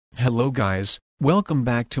Hello guys, welcome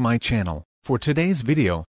back to my channel. For today's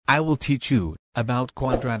video, I will teach you about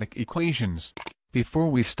quadratic equations. Before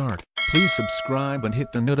we start, please subscribe and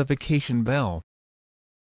hit the notification bell.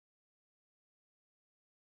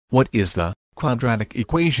 What is the quadratic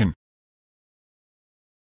equation?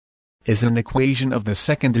 Is an equation of the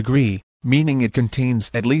second degree, meaning it contains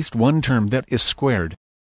at least one term that is squared.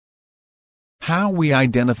 How we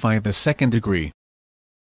identify the second degree?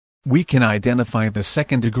 We can identify the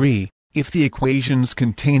second degree if the equation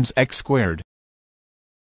contains x squared.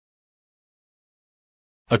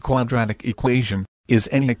 A quadratic equation is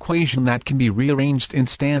any equation that can be rearranged in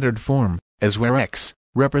standard form, as where x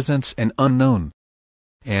represents an unknown,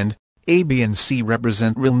 and a, b and c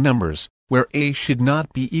represent real numbers, where a should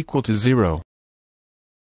not be equal to 0.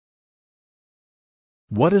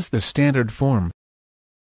 What is the standard form?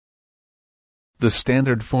 The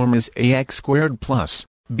standard form is ax squared plus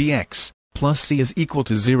bx plus c is equal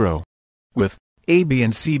to 0, with a, b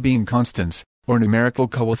and c being constants, or numerical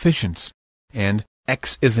coefficients, and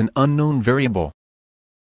x is an unknown variable.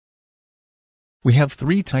 We have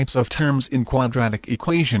three types of terms in quadratic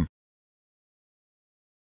equation.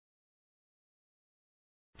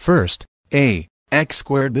 First, a, x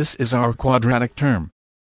squared. This is our quadratic term.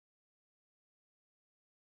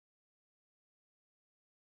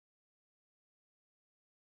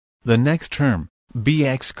 The next term,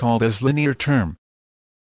 bx, called as linear term.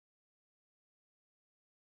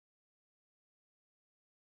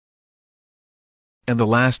 And the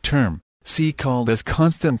last term, c, called as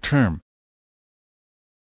constant term.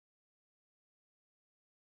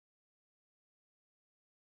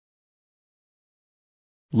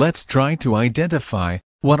 Let's try to identify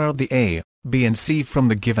what are the a, b and c from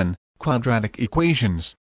the given quadratic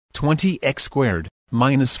equations. 20x squared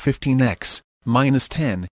minus 15x minus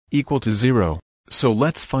 10 equal to 0. So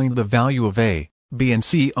let's find the value of a, b and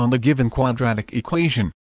c on the given quadratic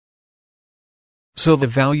equation. So the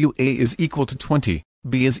value a is equal to 20,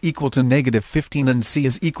 b is equal to negative 15 and c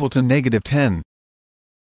is equal to negative 10.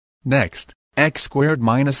 Next, x squared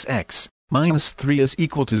minus x minus 3 is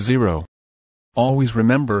equal to 0. Always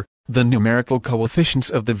remember, the numerical coefficients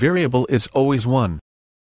of the variable is always 1.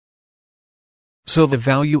 So the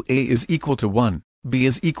value a is equal to 1, b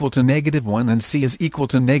is equal to negative 1 and c is equal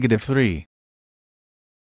to negative 3.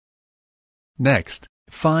 Next,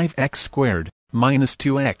 5x squared minus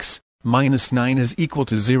 2x minus 9 is equal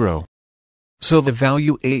to 0. So the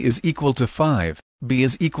value a is equal to 5, b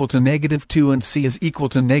is equal to negative 2 and c is equal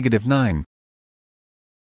to negative 9.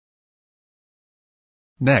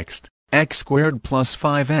 Next, x squared plus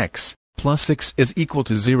 5x plus 6 is equal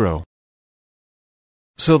to 0.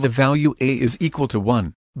 So the value a is equal to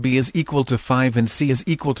 1, b is equal to 5 and c is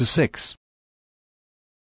equal to 6.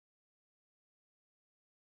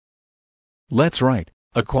 Let's write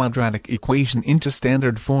a quadratic equation into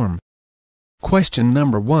standard form. Question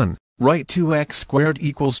number 1, write 2x squared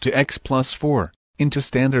equals to x plus 4 into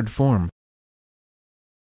standard form.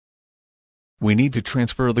 We need to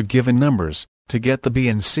transfer the given numbers to get the b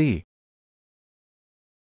and c.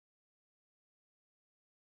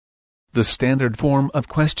 The standard form of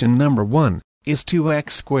question number 1 is 2x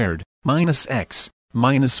squared minus x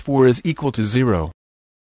minus 4 is equal to 0.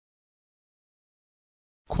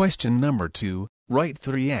 Question number 2, write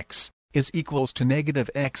 3x is equals to negative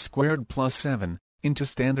x squared plus 7 into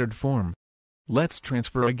standard form. Let's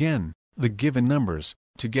transfer again the given numbers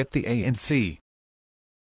to get the a and c.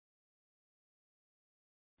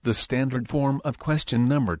 The standard form of question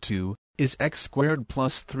number 2 is x squared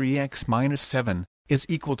plus 3x minus 7 is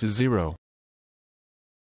equal to 0.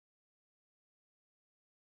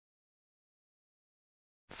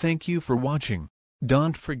 Thank you for watching.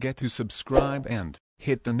 Don't forget to subscribe and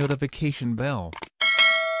hit the notification bell.